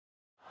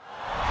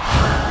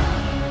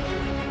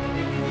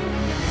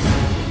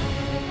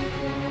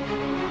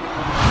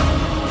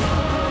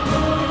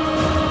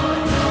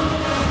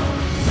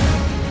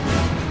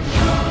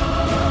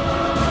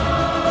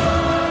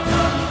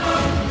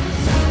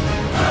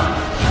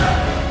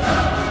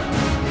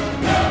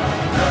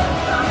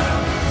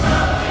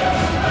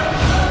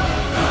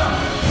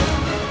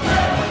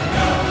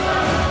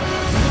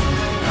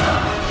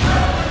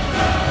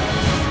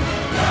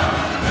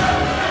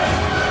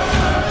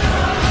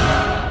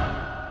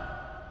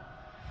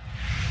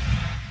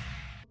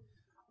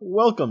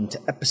Welcome to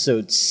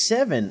episode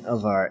 7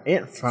 of our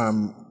Ant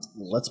Farm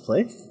Let's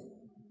Play,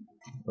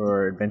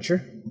 or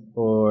Adventure,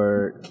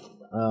 or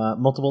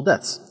Multiple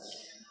Deaths.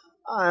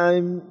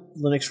 I'm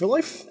Linux for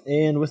Life,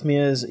 and with me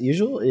as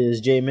usual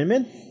is J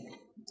Min.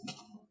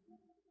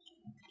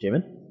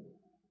 J-Min?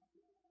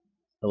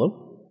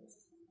 Hello?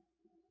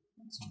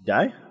 Did you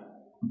die?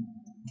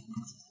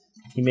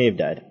 He may have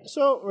died.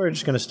 So, we're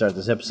just going to start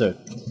this episode.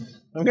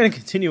 I'm going to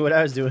continue what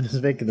I was doing, is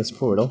making this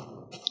portal.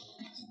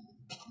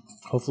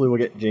 Hopefully we'll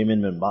get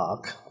J-Min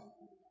back.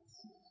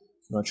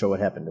 Not sure what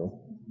happened to him.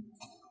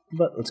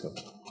 But, let's go.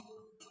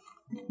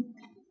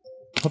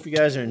 Hope you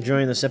guys are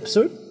enjoying this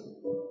episode.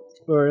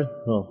 Or,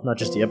 well, not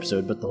just the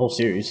episode, but the whole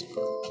series.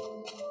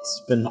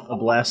 It's been a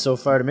blast so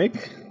far to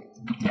make.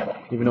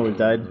 Even though we've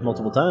died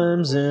multiple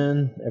times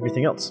and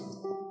everything else.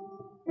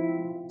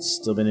 It's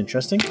still been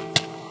interesting.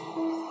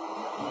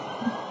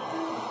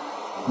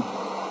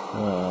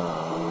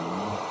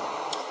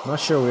 Not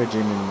sure where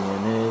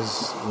J-Min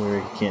is, where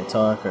he can't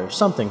talk, or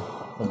something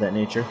of that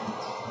nature.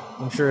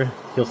 I'm sure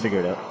he'll figure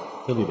it out.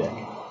 He'll be back.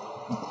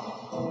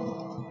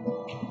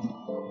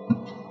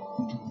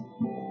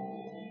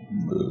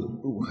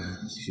 Ooh,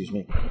 excuse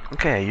me.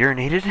 Okay,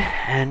 urinated,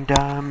 and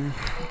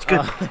it's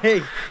good.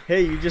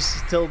 Hey, you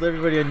just told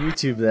everybody on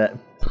YouTube that.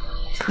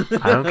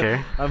 I don't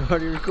care. I'm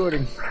already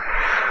recording.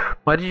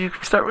 Why did you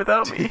start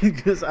without me?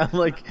 Because I'm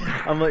like,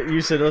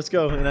 you said, let's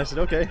go, and I said,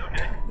 okay.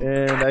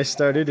 And I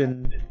started,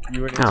 and you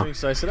weren't answering,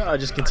 so I said, I'll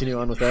just continue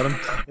on without him.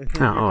 And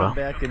then you come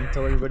back and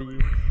tell everybody you...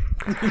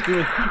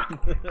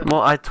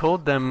 Well, I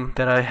told them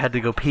that I had to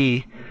go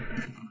pee,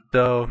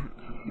 so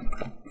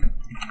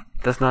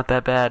that's not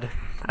that bad,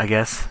 I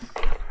guess.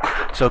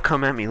 So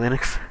come at me,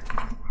 Linux.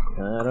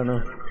 I don't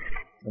know.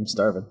 I'm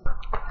starving.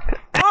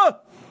 Oh!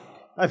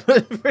 I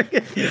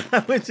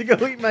went to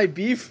go eat my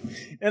beef,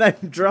 and I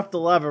dropped the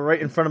lava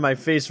right in front of my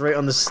face, right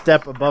on the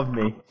step above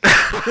me.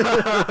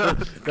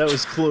 That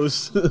was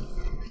close.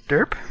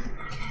 Derp?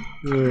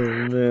 Oh,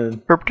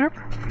 man. Derp derp?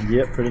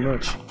 Yep, pretty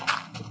much.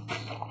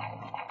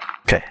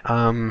 Okay,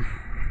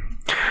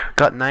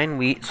 got 9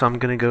 wheat, so I'm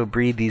gonna go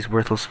breed these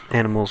worthless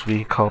animals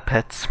we call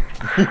pets.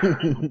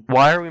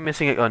 Why are we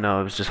missing it? Oh no,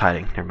 it was just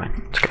hiding. Never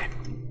mind. It's okay.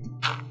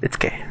 It's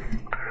okay.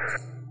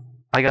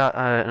 I got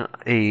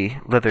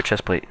a leather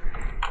chest plate.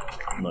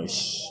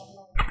 Nice.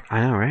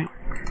 I know, right?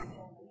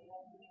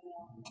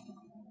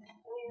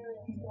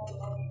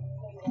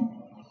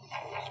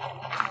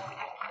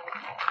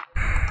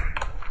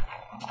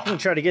 I'm gonna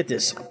try to get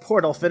this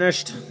portal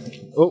finished.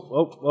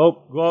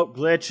 Oh,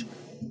 glitch.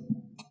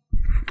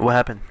 What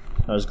happened?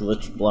 I was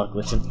block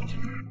glitching.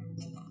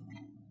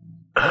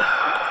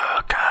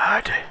 Oh,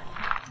 God.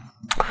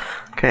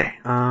 Okay,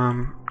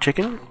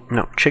 chicken?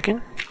 No,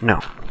 chicken? No.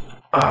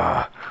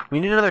 We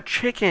need another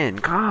chicken.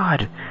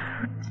 God.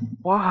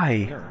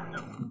 Why?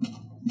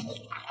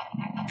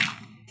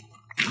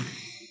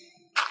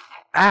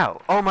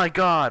 Ow. Oh my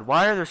God.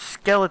 Why are there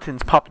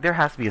skeletons popping? There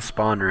has to be a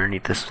spawner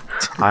underneath this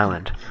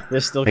island. They're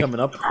still coming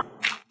up?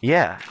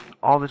 Yeah,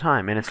 all the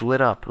time, and it's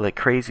lit up like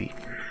crazy.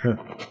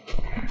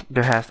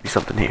 There has to be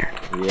something here.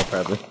 Yeah,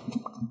 probably.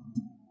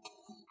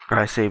 Or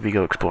I say we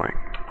go exploring.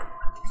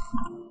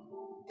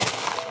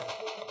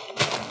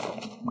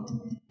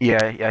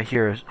 Yeah, I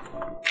hear a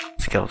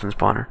skeleton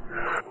spawner.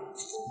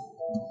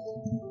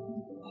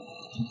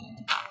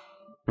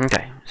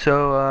 Okay,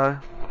 so,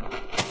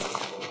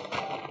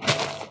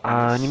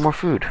 I need more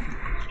food.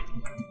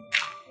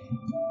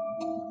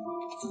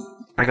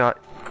 I got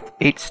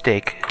 8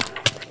 steak.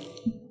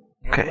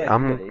 Okay,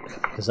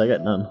 because I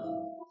got none.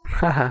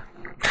 Haha.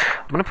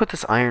 I'm gonna put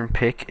this iron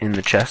pick in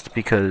the chest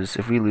because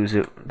if we lose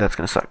it, that's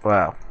gonna suck.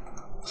 Wow.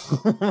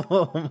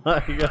 Oh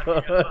my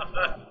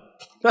God.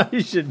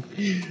 I should.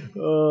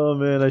 Oh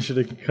man, I should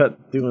have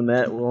cut doing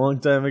that a long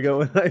time ago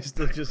when I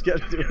still just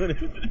kept doing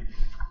it.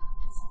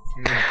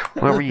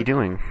 What were you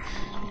doing?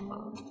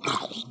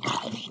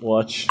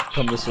 Watch.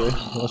 Come this way.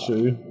 I'll show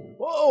you.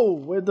 Whoa!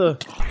 Where'd the...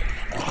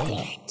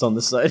 It's on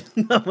this side.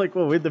 I'm like,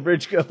 whoa, where'd the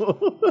bridge go?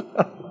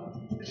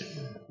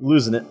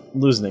 Losing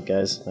it,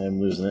 guys. I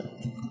am losing it.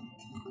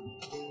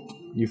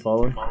 You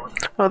following?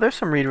 Oh, there's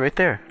some reed right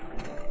there.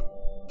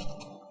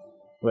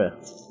 Where?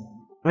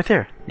 Right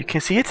there. You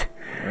can't see it?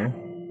 No.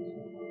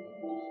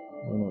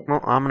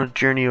 Well, I'm gonna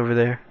journey over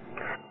there.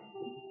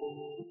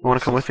 You wanna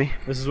come with me?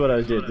 This is what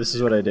I did.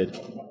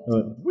 I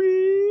went,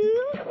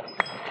 whee!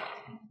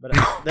 But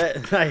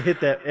I hit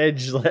that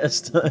edge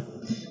last time.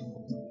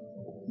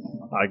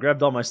 I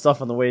grabbed all my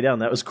stuff on the way down.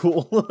 That was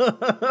cool.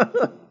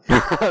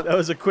 That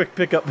was a quick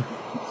pickup.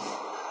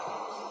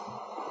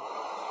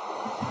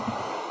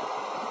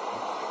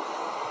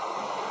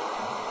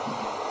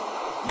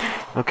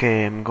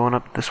 Okay, I'm going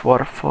up this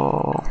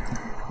waterfall.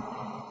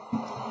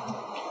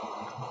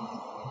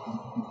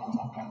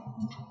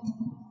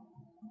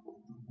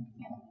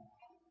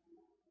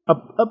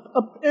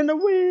 Up, and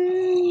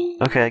away!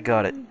 Okay, I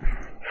got it.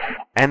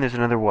 And there's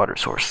another water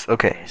source.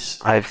 Okay,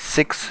 I have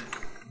 6.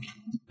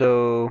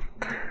 So,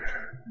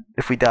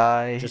 if we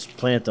die... Just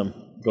plant them.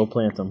 Go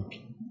plant them.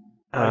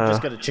 I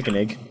just got a chicken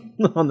egg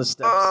on the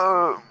steps.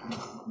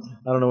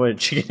 I don't know where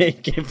chicken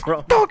egg came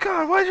from. Oh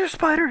god, why is there a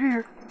spider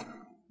here?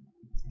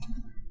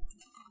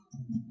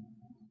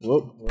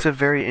 Whoa. It's a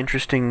very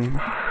interesting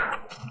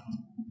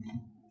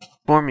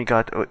form you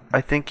got.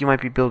 I think you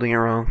might be building it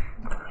wrong.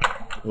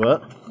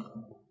 What?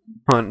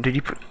 Hold on,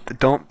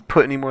 don't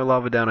put any more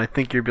lava down. I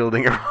think you're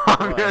building it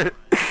wrong.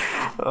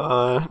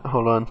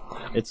 Hold on.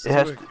 It's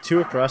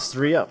two across,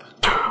 3 up.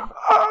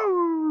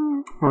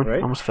 Oh,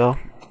 right? Almost fell.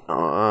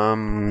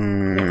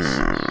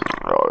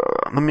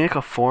 Let me make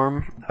a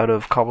form out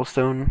of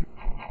cobblestone.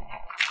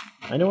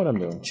 I know what I'm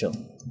doing. Chill.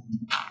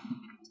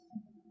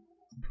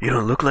 You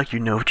don't look like you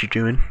know what you're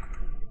doing.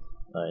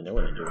 I know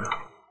what I'm doing.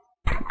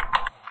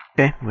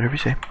 Okay, whatever you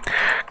say.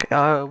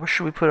 Okay, where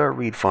should we put our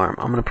reed farm?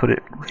 I'm gonna put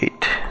it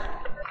right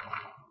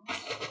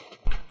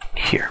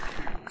here.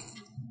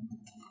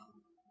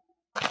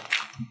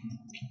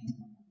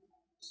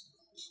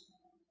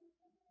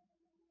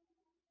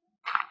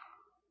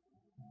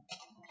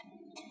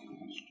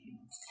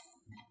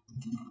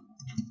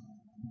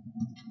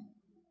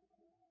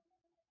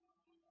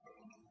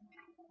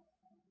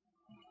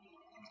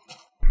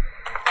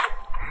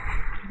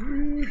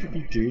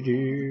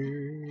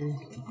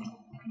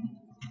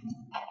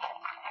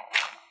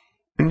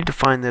 We need to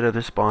find that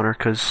other spawner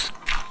because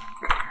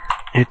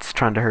it's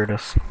trying to hurt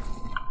us.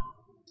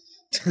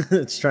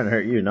 It's trying to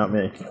hurt you, not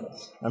me.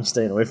 I'm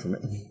staying away from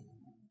it.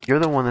 You're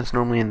the one that's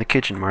normally in the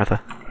kitchen,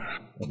 Martha.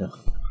 I know.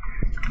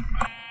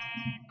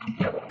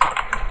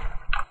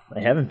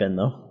 I haven't been,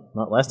 though.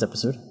 Not last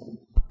episode.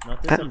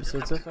 Not this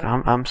episode so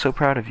far. I'm so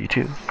proud of you,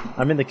 too.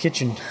 I'm in the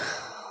kitchen.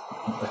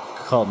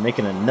 Called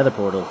making a nether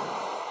portal.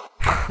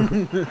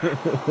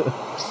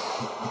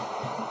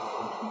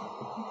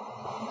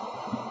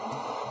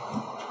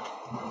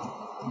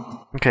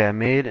 Okay, I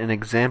made an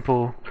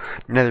example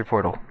nether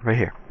portal right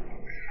here.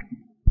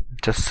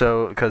 Just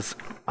so, because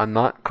I'm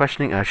not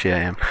questioning. Actually, I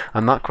am.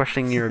 I'm not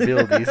questioning your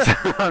abilities.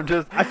 I'm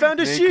just. I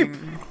found a sheep.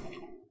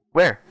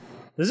 Where?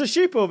 There's a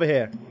sheep over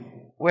here.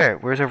 Where?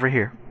 Where's over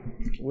here?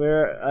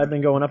 Where I've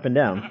been going up and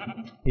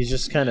down. He's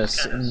just kind of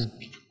sitting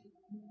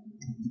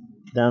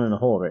down in a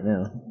hole right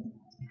now.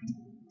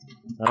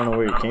 I don't know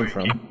where he came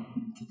from.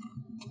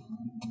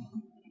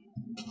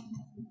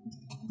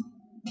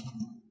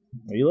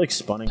 Are you like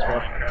spawning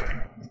crab?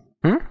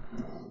 Hmm?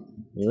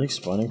 Are you like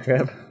spawning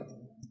crab?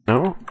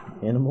 No.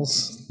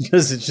 Animals?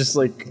 Because it just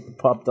like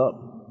popped up.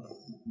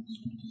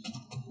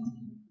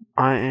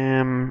 I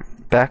am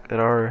back at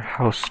our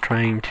house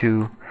trying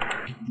to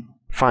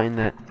find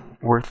that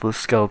worthless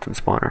skeleton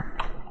spawner.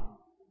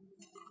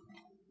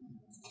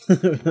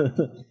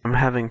 I'm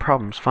having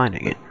problems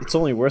finding it. It's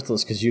only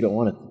worthless because you don't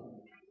want it.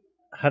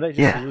 How did I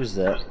just lose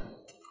that?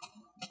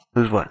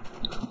 Lose what?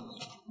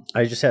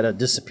 I just had a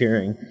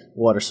disappearing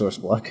water source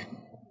block.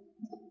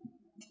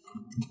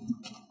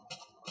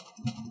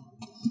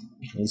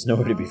 There's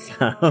nowhere to be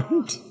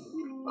found.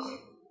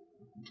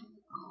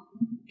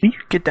 Can you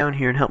get down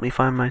here and help me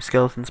find my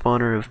skeleton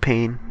spawner of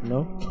pain?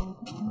 No,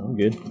 I'm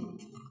good.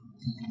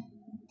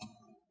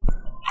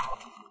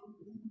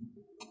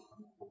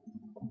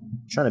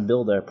 I'm trying to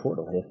build our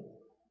portal here.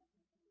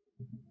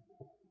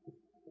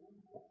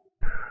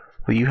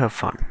 Well, you have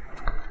fun.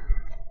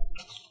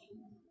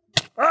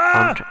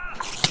 Ah!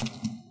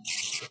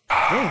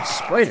 Dang,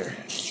 spider.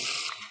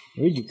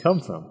 Where'd you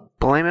come from?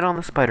 Blame it on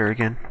the spider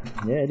again.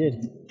 Yeah, I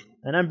did.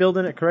 And I'm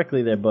building it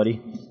correctly there,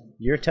 buddy.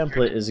 Your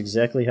template is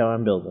exactly how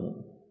I'm building it.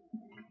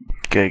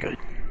 Okay, good.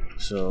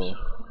 So,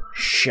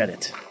 shut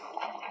it.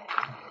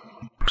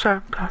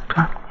 I'm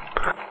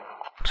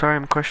sorry,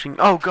 I'm questioning.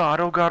 Oh god,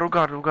 oh god, oh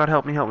god, oh god,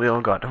 help me,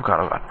 oh god, oh god,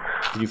 oh god.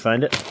 Did you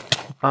find it?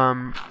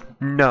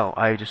 No,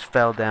 I just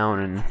fell down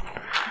and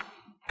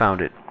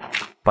found it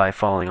by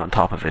falling on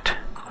top of it.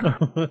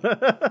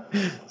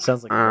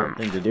 Sounds like a hard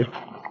thing to do.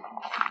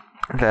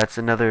 That's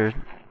another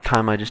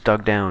time I just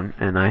dug down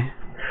and I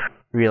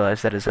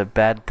realized that is a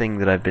bad thing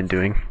that I've been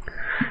doing.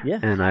 Yeah.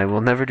 And I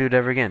will never do it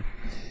ever again.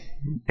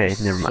 Okay,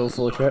 never mind. So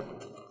full of crap.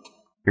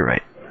 You're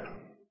right.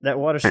 That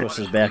water source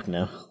is back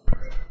now.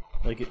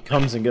 Like, it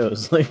comes and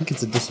goes. Like,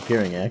 it's a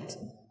disappearing act.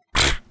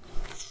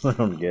 I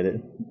don't get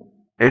it.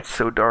 It's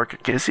so dark I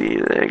can't see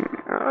anything.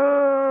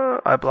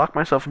 I blocked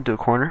myself into a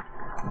corner.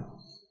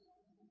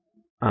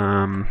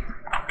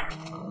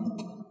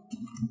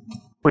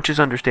 Which is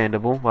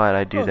understandable why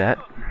I do that.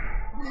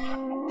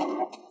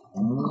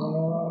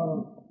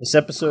 This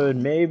episode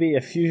may be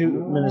a few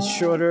minutes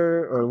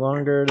shorter or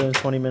longer than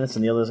 20 minutes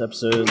than the other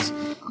episodes.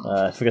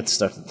 I forgot to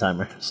start the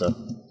timer, so.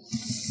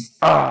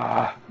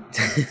 I'm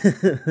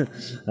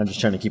just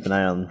trying to keep an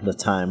eye on the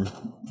time.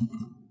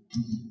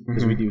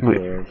 Because we do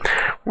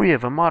we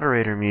have a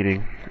moderator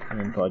meeting.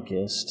 And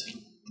podcast.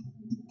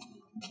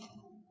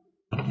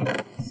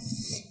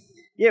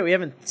 Yeah, we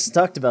haven't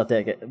talked about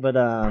that yet, but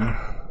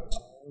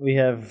we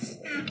are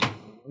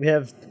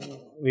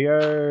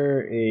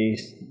a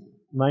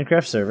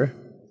Minecraft server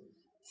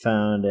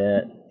found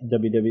at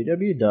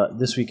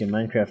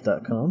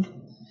www.thisweekinminecraft.com.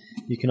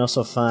 You can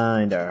also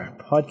find our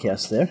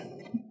podcast there.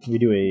 We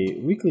do a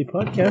weekly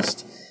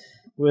podcast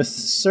with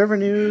server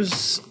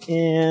news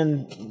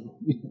and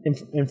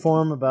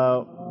inform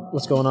about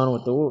what's going on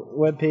with the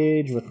web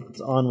page,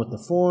 what's on with the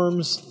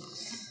forums,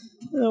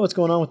 what's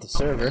going on with the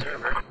server,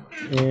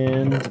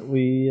 and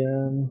we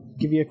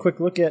give you a quick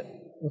look at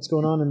what's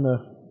going on in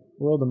the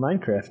world of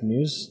Minecraft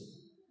news.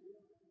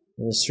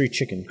 There's 3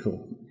 chicken.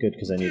 Cool. Good,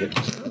 because I need it.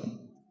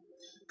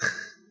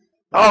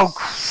 Oh,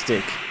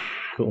 steak.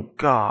 Cool.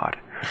 God.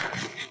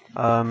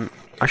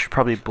 I should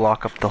probably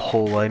block up the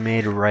hole I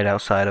made right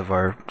outside of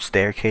our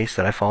staircase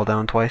that I fall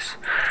down twice.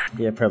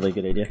 Yeah, probably a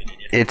good idea.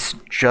 It's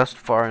just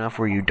far enough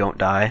where you don't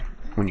die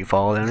when you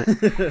fall down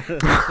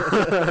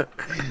it.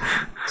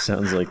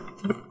 Sounds like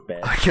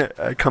bad.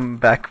 I come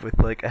back with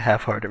like a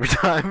half heart every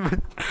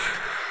time.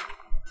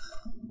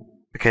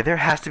 Okay, there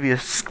has to be a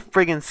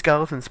friggin'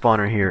 skeleton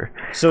spawner here.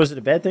 So is it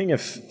a bad thing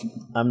if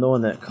I'm the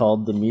one that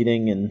called the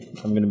meeting and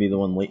I'm going to be the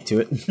one late to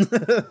it?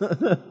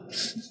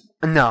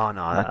 No,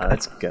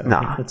 that's good.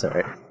 Nah, that's all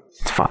right.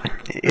 It's fine.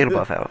 It'll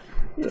buff out.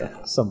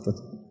 Yeah, something.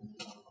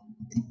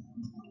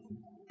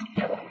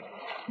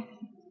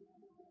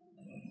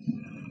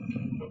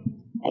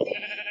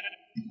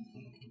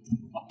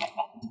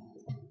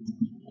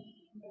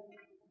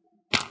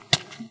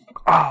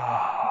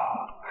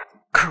 Oh,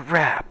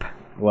 crap.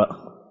 What?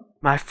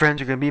 My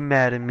friends are gonna be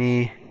mad at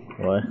me.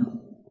 What?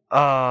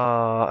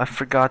 Oh, I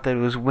forgot that it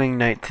was wing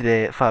night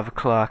today at 5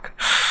 o'clock.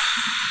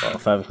 Oh,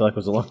 5 o'clock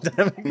was a long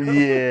time ago.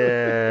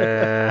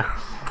 Yeah.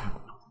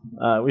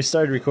 We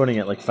started recording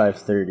at like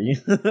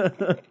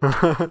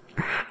 5:30.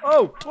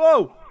 Oh,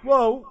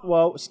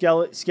 whoa,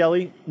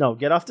 Skelly. No,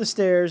 get off the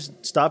stairs.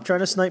 Stop trying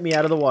to snipe me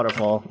out of the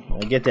waterfall.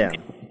 Get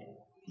down.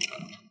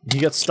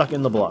 You got stuck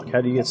in the block. How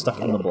do you get stuck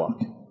in the block?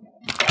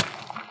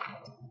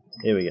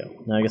 There we go.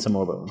 Now I get some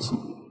more bones.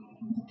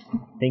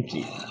 Thank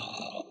you.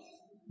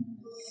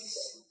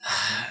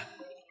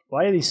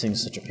 Why are these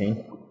things such a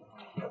pain?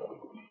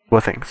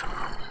 What things?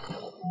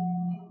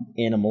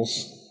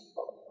 Animals.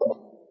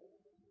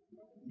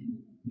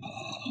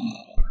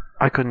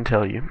 I couldn't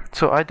tell you.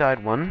 So I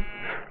died 1,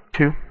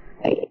 2,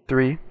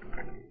 3,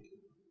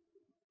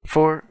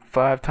 4,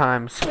 5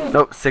 times.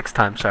 No, 6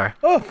 times, sorry.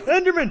 Oh,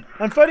 Enderman!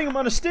 I'm fighting him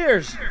on the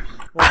stairs!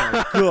 Oh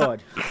my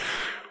god.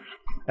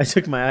 I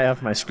took my eye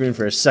off my screen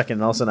for a second,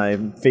 and all of a sudden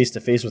I'm face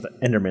to face with an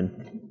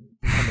Enderman.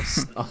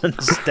 On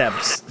the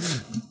steps.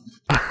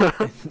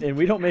 And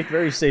we don't make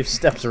very safe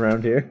steps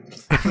around here.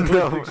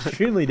 No.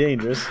 Extremely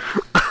dangerous.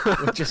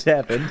 What just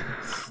happened?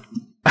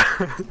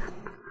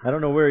 I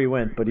don't know where he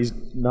went, but he's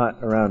not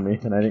around me,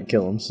 and I didn't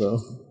kill him, so...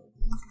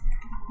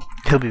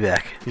 He'll be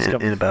back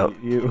in about...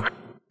 You.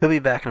 He'll be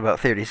back in about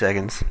 30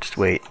 seconds. Just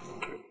wait.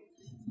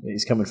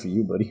 He's coming for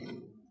you, buddy.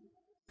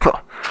 Oh,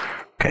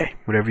 okay,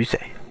 whatever you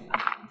say.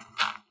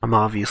 I'm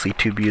obviously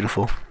too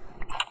beautiful.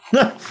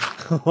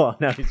 Oh,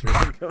 now he's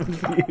really coming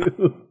for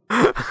you.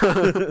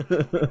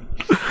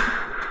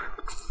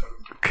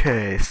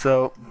 Okay,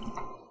 so...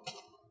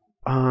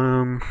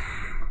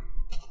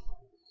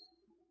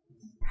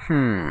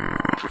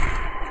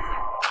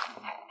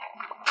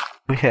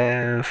 We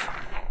have...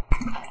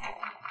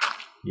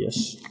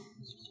 Yes.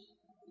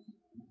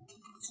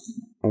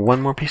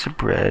 1 more piece of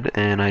bread,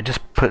 and I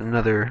just put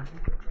another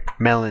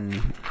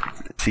melon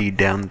seed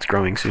down that's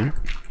growing soon.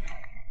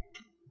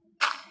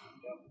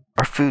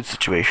 Our food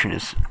situation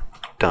is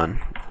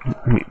done.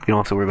 We don't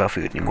have to worry about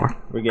food anymore.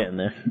 We're getting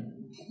there.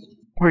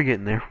 We're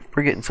getting there.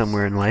 We're getting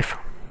somewhere in life.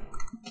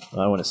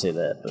 Well, I want to say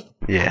that, but...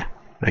 Yeah,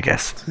 I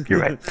guess. You're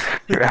right.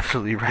 You're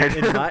absolutely right.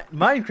 In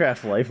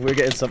Minecraft life, we're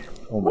getting some...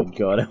 Oh my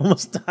god, I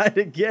almost died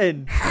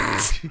again.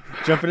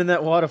 Jumping in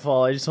that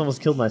waterfall, I just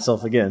almost killed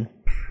myself again.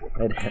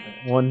 I had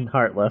 1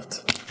 heart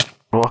left.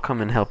 Well, I'll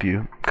come and help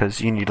you,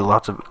 because you need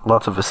lots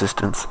of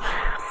assistance.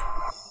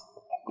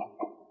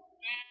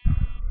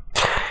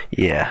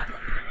 Yeah.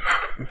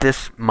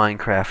 This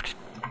Minecraft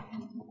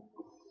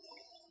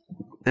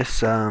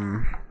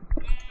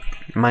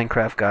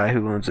guy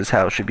who owns this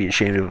house should be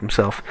ashamed of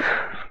himself,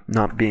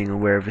 not being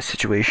aware of his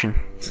situation.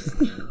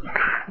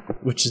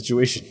 Which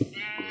situation?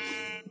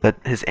 That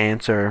his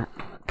ants are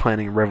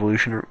planning a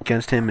revolution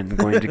against him and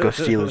going to go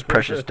steal his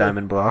precious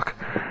diamond block.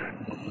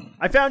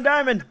 I found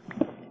diamond!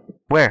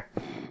 Where?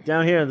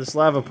 Down here in this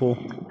lava pool.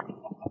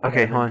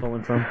 Okay, hold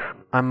on.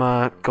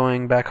 I'm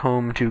going back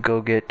home to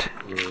go get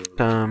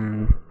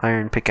some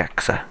iron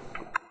pickaxe.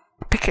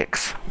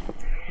 Pickaxe.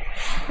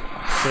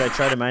 Should I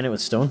try to mine it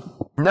with stone?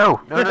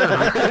 No.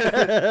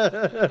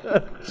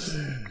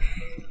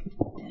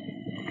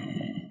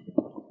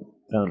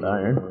 Found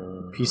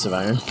iron. Piece of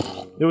iron.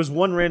 There was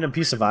 1 random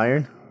piece of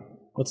iron.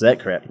 What's that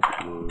crap?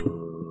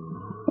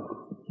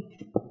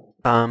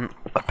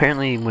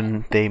 Apparently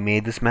when they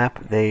made this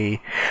map,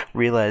 they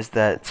realized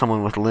that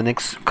someone with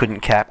Linux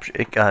couldn't catch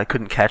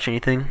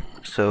anything,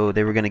 so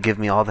they were going to give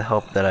me all the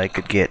help that I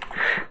could get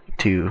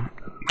to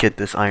get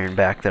this iron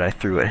back that I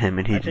threw at him,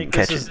 and he didn't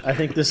catch it. I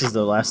think this is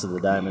the last of the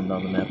diamond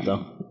on the map,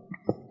 though.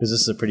 Because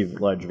this is a pretty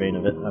large vein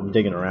of it. I'm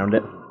digging around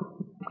it.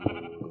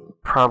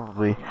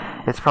 Probably.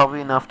 It's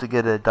probably enough to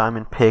get a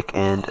diamond pick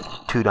and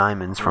 2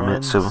 diamonds from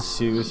it, so... 1,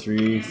 2,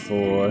 3,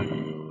 4,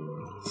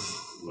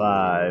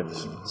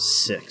 5,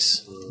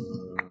 6.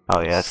 Oh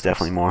yeah, that's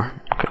definitely more.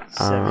 Okay.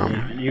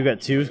 7. You got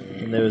 2,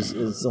 and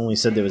it's only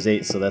said there was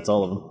 8, so that's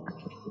all of them.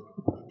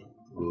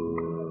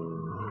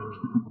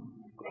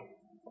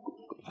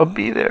 I'll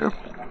be there.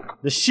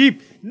 The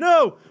sheep!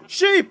 No!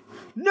 Sheep!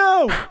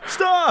 No!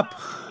 Stop!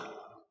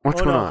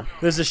 What's going on?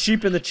 There's a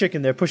sheep and the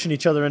chicken. They're pushing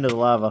each other into the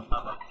lava.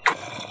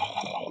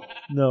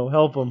 No,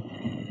 help them.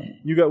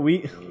 You got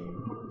wheat?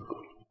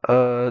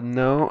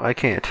 No, I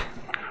can't.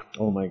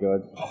 Oh my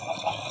god.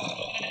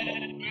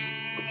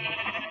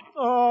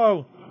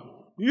 Oh!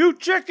 You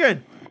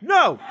chicken!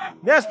 No!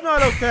 That's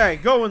not okay!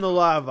 Go in the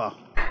lava!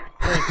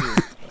 Thank you.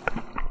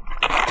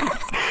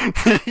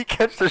 Did he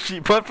catch the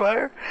sheep on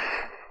fire?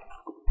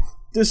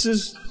 This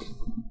is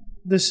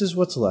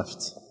what's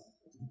left.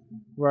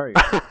 Where are you?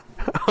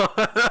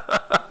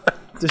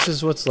 This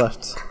is what's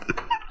left.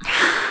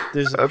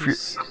 There's a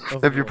piece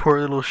of your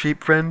poor little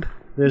sheep friend?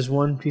 There's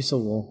one piece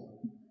of wool.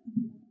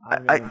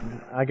 I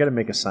gotta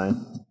make a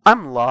sign.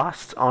 I'm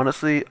lost,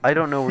 honestly. I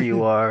don't know where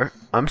you are.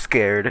 I'm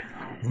scared.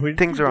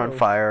 Things are on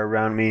fire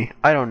around me.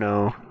 I don't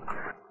know.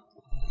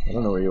 I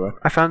don't know where you are.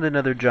 I found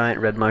another giant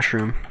red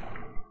mushroom.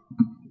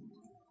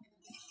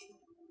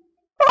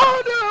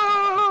 Oh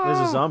no! There's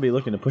a zombie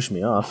looking to push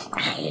me off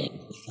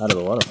out of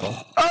the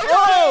waterfall.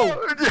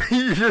 Oh!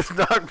 You just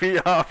knocked me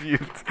off. You.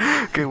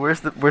 Okay, where's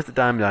the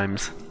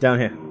dimes? Down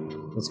here.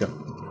 Let's go.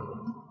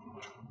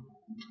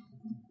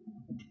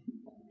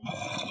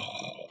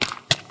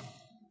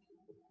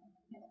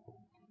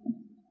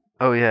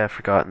 Oh yeah, I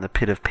forgot in the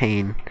pit of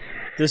pain.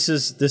 This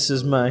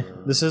is my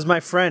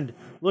friend.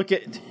 Look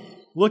at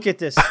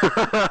this.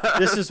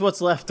 This is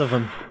what's left of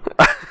him.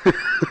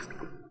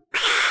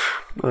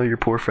 Oh, your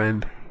poor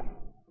friend.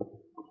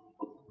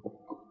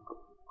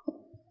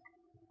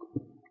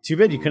 Too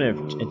bad you couldn't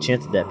have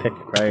enchanted that pick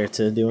prior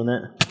to doing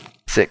that.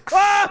 6.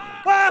 Ah!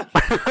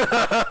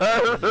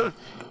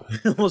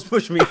 Almost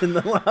pushed me in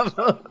the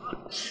lava.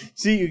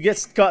 See, you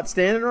get caught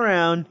standing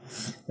around,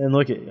 and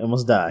look at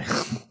almost die.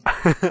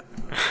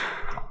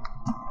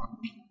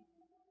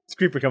 It's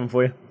creeper coming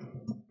for you.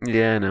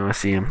 Yeah, I know. I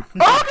see him.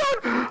 Oh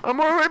god! I'm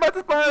worried about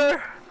the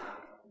spider.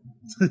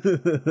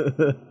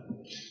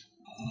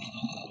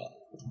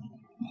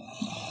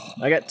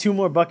 I got 2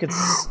 more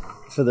buckets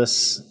for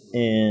this,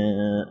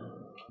 and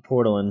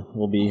portal, and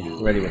we'll be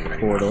ready with the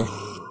portal.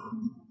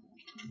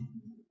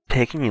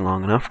 Taking you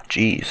long enough?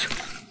 Jeez.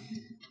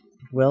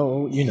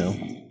 Well, you know,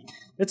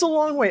 it's a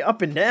long way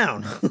up and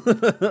down.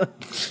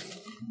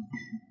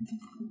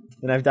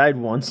 And I've died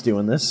once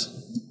doing this.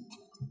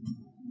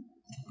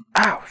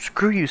 Ow!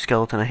 Screw you,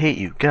 skeleton. I hate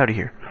you. Get out of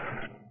here.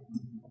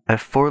 I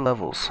have 4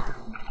 levels.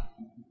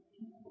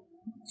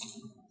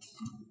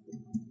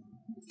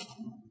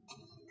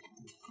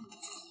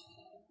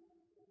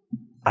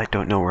 I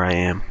don't know where I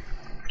am.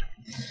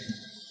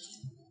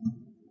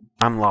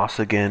 I'm lost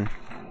again.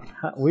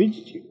 Where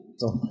did you...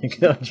 Oh my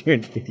god, you're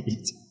an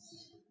idiot.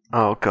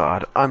 Oh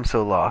god, I'm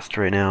so lost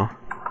right now.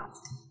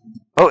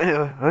 Oh,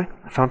 I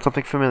found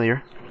something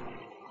familiar.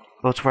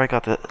 Oh, it's where I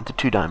got the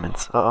 2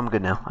 diamonds. Oh, I'm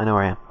good now. I know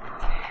where I am.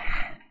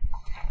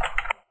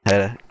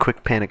 Had a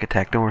quick panic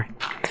attack, don't worry.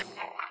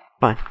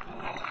 Fine.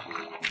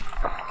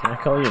 Can I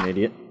call you an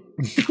idiot?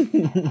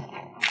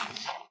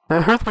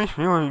 That hurts my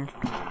feelings.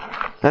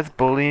 That's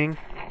bullying,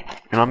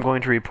 and I'm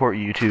going to report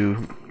you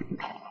to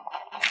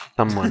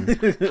someone.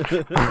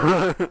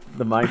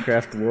 The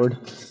Minecraft Lord.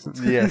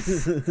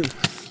 Yes.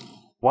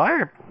 Why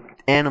are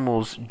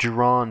animals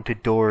drawn to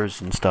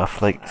doors and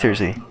stuff? Like,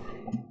 seriously.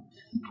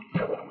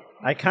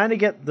 I kind of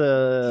get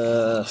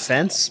the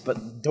fence,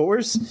 but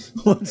doors?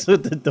 What's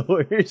with the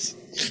doors?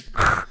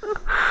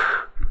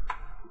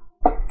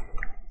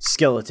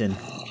 Skeleton.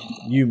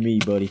 You me,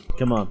 buddy.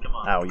 Come on.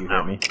 Ow, you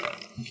hurt me.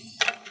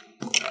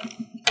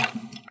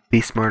 Be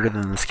smarter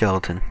than the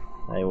skeleton.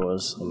 I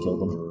was. I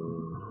killed him.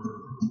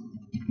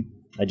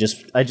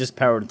 I just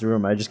powered through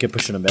him. I just kept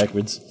pushing him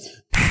backwards.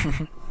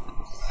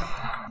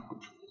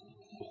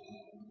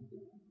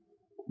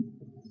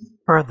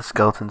 Where are the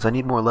skeletons? I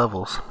need more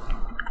levels.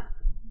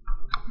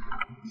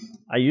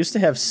 I used to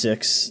have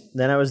 6,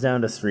 then I was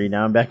down to 3,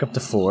 now I'm back up to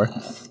 4.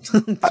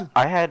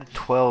 I had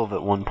 12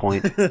 at one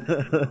point.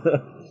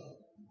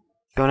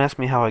 Don't ask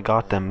me how I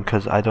got them,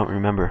 because I don't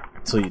remember.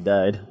 Until you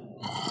died.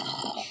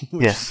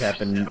 Which yes.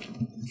 happened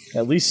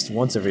at least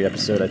once every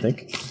episode, I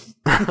think.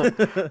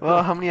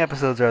 Well, how many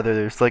episodes are there?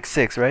 There's like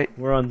 6, right?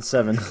 We're on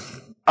 7.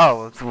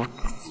 Oh,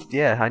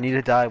 yeah, I need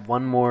to die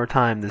one more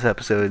time this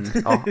episode,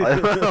 and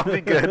I'll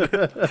be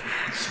good.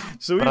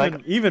 So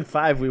even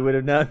 5, we would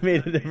have not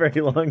made it a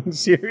very long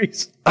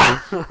series.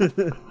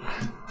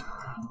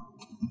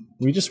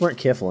 We just weren't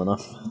careful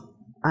enough.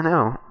 I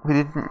know.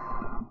 We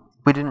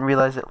didn't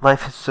realize that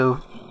life is so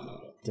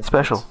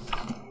special.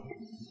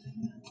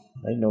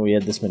 I didn't know we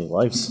had this many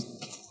lives.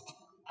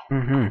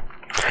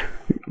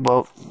 Mm-hmm.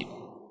 Well,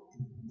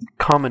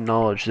 common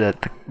knowledge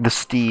that the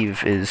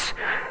Steve is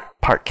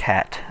part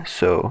cat,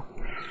 so...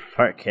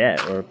 Part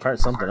cat, or part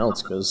something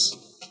else, because...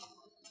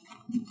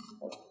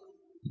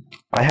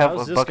 I have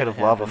a bucket of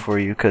lava for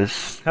you,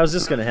 because... How's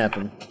this gonna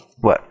happen?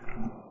 What?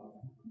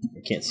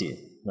 I can't see it.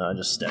 No, I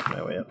just stacked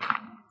my way up.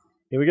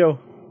 Here we go.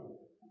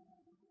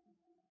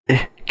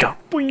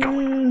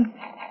 Boing.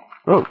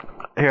 Oh,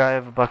 here I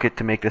have a bucket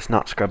to make this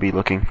not scrubby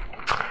looking.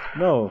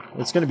 No,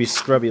 it's gonna be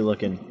scrubby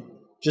looking.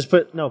 Just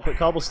put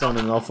cobblestone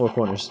in all four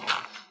corners.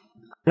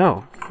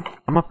 No,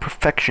 I'm a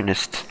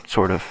perfectionist,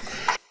 sort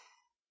of.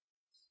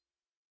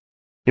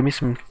 Give me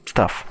some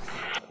stuff.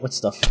 What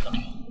stuff?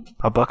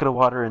 A bucket of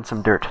water and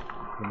some dirt.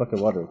 A bucket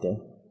of water right there.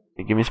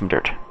 Hey, give me some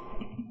dirt.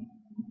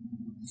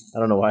 I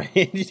don't know why I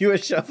handed you a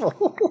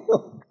shovel.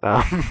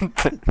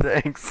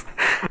 Thanks.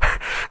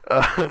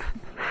 I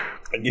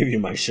give you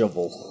my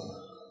shovel.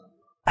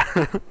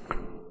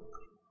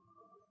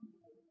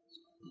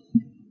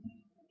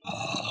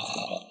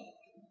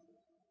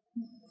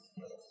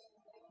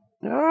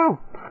 No!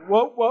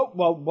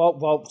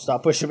 Whoa.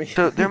 Stop pushing me.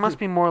 So there must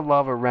be more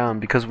lava around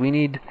because we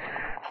need...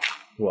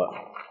 What?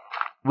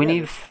 We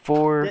need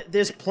 4...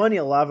 There's plenty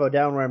of lava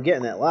down where I'm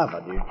getting that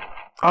lava, dude.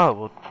 Oh,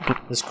 well...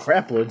 There's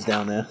crap loads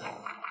down there.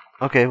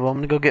 Okay, well I'm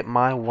gonna go get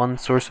my one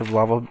source of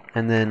lava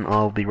and then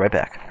I'll be right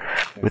back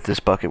with this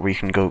bucket where you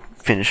can go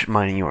finish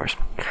mining yours.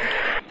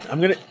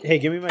 Hey,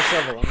 give me my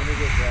shovel. I'm gonna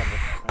get gravel.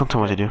 Don't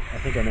tell me what to do. I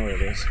think I know where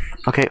it is.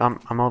 Okay,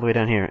 I'm all the way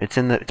down here. It's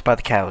by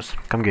the cows.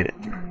 Come get it.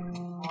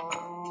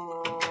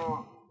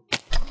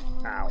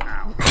 Ow.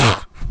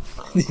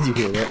 Did you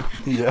hear that?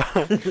 Yeah.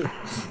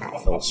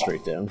 Fell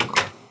straight down.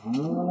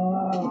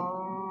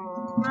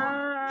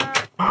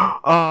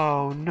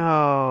 Oh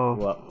no.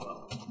 What?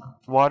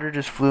 Water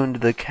just flew into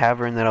the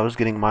cavern that I was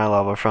getting my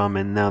lava from,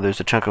 and now there's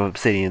a chunk of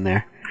obsidian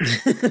there.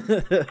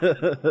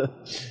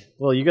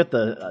 Well, you got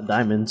the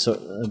diamond, so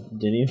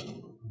didn't you?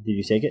 Did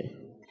you take it?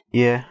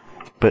 Yeah,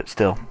 but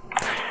still.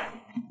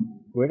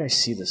 Where did I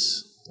see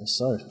this? I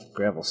saw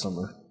gravel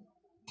somewhere.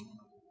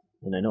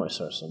 And I know I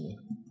saw it somewhere.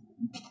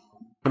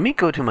 Let me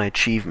go to my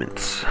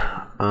achievements.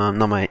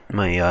 Not my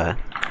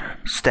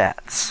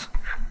stats.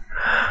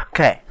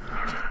 Okay.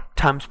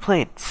 Times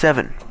played,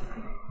 7.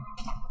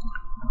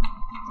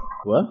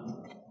 What?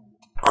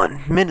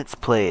 On minutes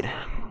played.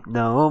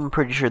 No, I'm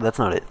pretty sure that's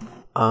not it.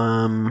 What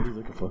are you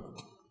looking for?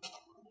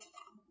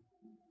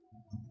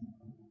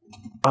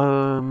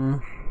 I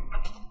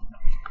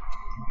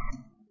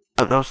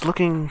was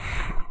looking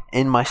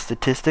in my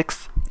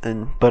statistics,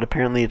 but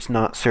apparently it's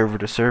not server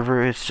to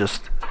server. It's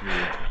just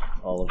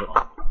all of it.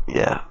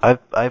 Yeah,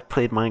 I've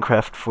played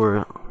Minecraft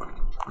for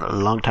a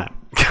long time,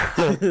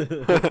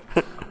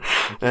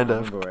 and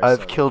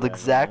I've killed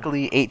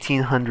exactly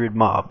 1,800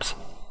 mobs.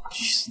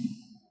 Jeez.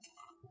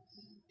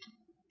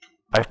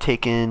 I've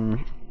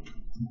taken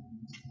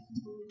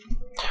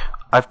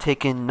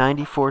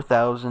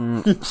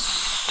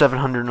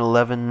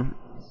 94,711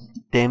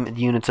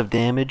 units of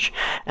damage,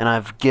 and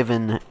I've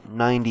given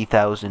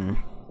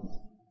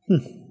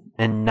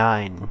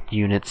 90,009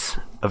 units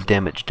of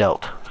damage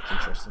dealt. That's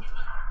interesting.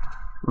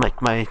 Like,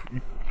 my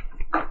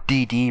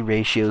DD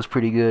ratio is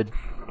pretty good.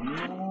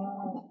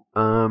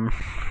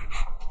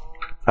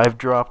 I've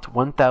dropped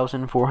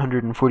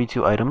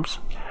 1,442 items.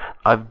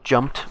 I've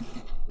jumped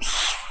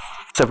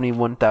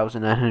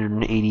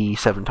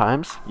 71,987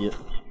 times. Yep.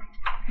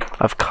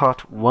 I've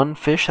caught 1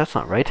 fish. That's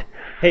not right.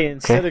 Hey,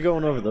 instead of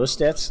going over those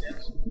stats...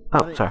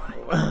 Oh, sorry.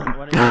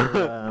 Why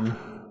don't you,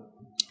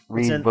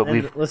 read what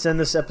we've... Let's end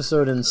this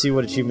episode and see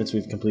what achievements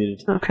we've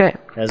completed. Okay.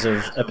 As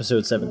of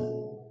episode 7.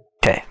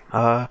 Okay.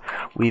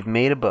 We've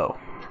made a bow.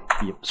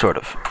 Yep. Sort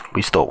of.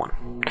 We stole one.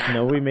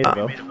 No, we made a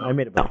bow. I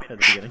made a bow at the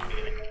beginning.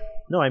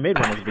 No, I made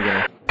one at the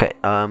beginning. Okay,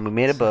 we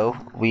made a bow.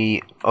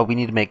 We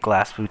need to make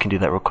glass, but we can do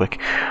that real quick.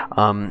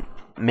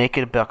 Make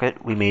it a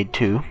bucket. We made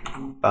 2.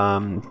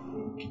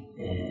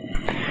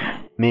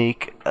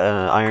 Make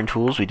iron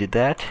tools. We did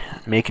that.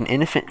 Make an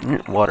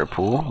infinite water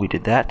pool. We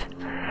did that.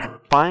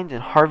 Find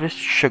and harvest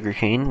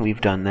sugarcane.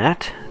 We've done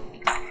that.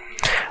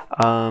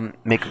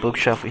 Make a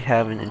bookshelf. We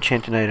haven't.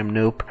 Enchanted item.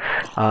 Nope.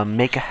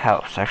 Make a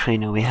house. Actually,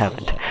 no, we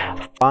haven't.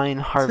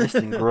 Find, harvest,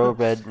 and grow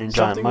red and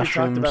giant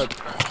mushrooms. We talked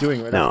about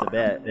doing right off the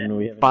bat, and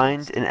we haven't.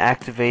 Find and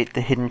activate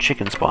the hidden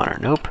chicken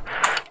spawner. Nope.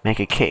 Make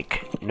a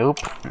cake. Nope.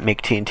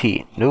 Make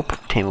TNT. Nope.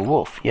 Tame a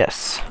wolf.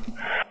 Yes.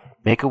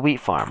 Make a wheat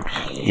farm.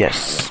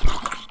 Yes.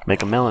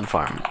 Make a melon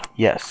farm.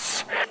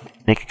 Yes.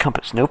 Make a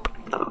compass. Nope.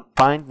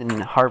 Find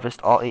and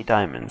harvest all 8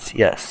 diamonds.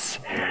 Yes.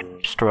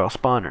 Destroy all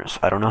spawners.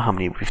 I don't know how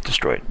many we've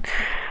destroyed.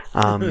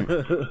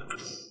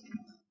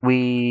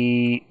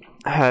 We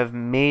have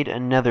made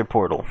a nether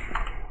portal.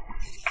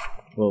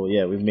 Well,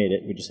 yeah, we've made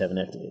it. We just haven't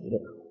activated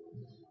it.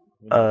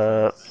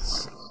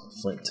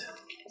 Flint.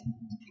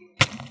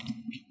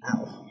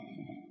 Ow.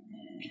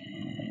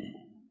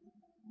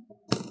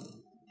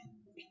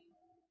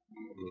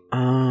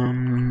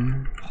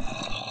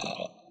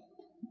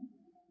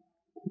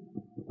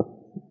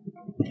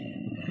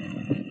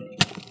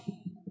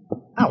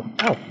 Ow,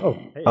 ow, oh.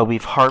 Hey. Oh,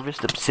 we've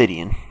harvested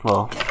obsidian.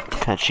 Well,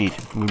 can't cheat.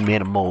 We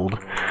made a mold.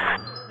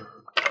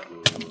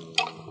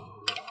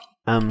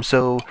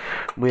 So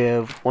we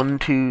have 1,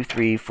 2,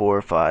 3,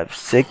 4, 5,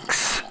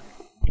 6,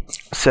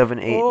 7,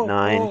 8,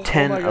 9,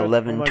 10,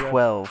 11,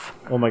 12.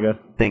 Oh my god.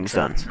 Things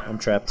done. I'm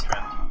trapped.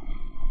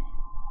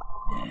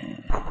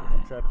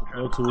 I'm trapped with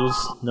no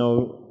tools,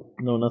 no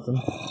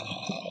nothing.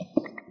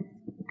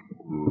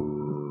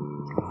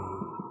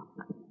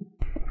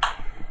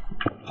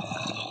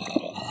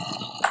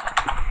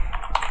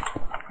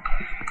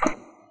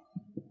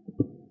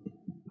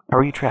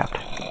 were you trapped?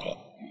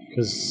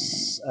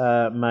 Because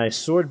my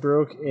sword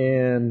broke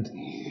and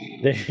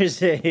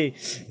there's a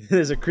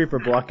creeper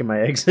blocking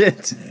my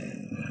exit.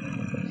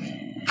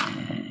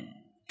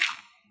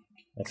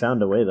 I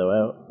found a way though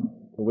out,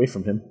 away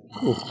from him.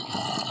 Ooh.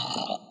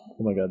 Oh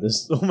my god,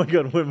 this. Oh my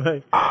god, what am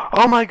I?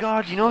 Oh my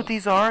god, you know what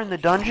these are in the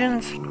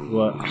dungeons?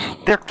 What?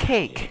 They're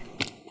cake.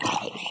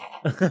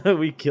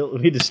 We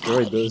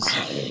destroyed those.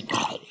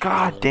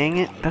 God dang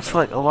it, that's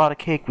like a lot of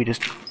cake we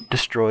just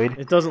destroyed.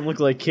 It doesn't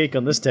look like cake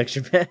on this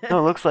texture pack. No,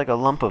 it looks like a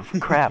lump of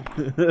crap.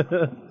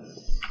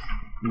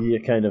 Yeah,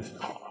 kind of.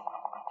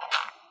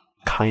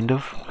 Kind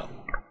of?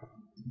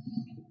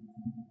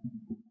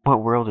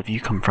 What world have you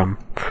come from?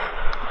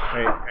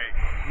 Alright,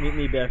 meet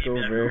me back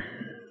over.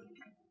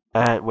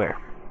 Where?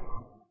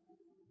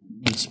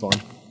 You spawn.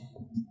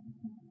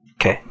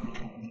 Okay.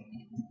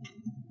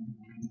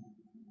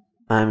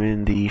 I'm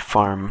in the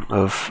farm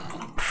of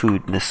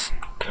foodness.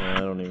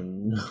 I don't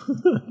even know.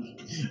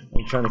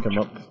 I'm trying to come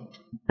up.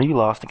 Are you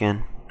lost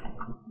again?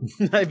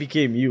 I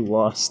became you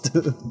lost.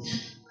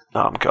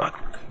 Oh god.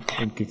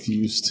 I'm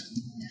confused.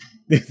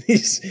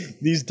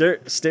 These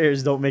dirt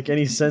stairs don't make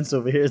any sense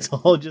over here. It's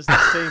all just the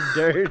same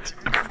dirt.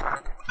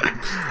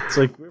 It's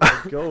like, where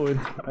am I going?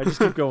 I just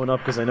keep going up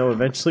because I know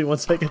eventually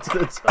once I get to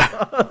the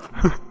top.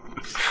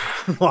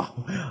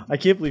 Wow, I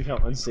can't believe how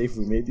unsafe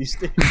we made these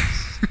stairs.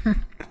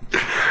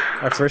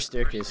 Our first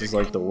staircase is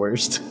like the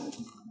worst.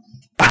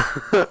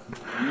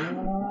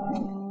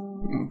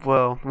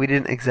 Well, we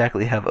didn't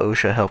exactly have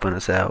OSHA helping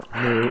us out.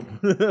 No.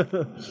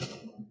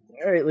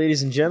 Alright,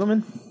 ladies and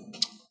gentlemen.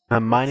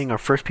 I'm mining our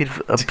first piece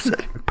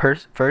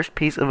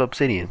of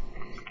obsidian.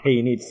 Hey,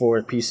 you need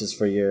 4 pieces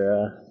for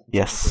your,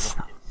 Yes.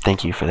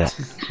 Thank you for that.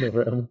 No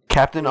problem.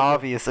 Captain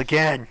Obvious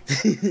again!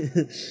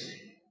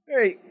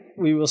 Alright,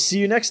 we will see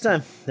you next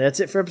time. That's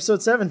it for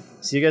episode 7.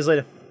 See you guys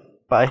later.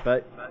 Bye.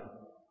 Bye.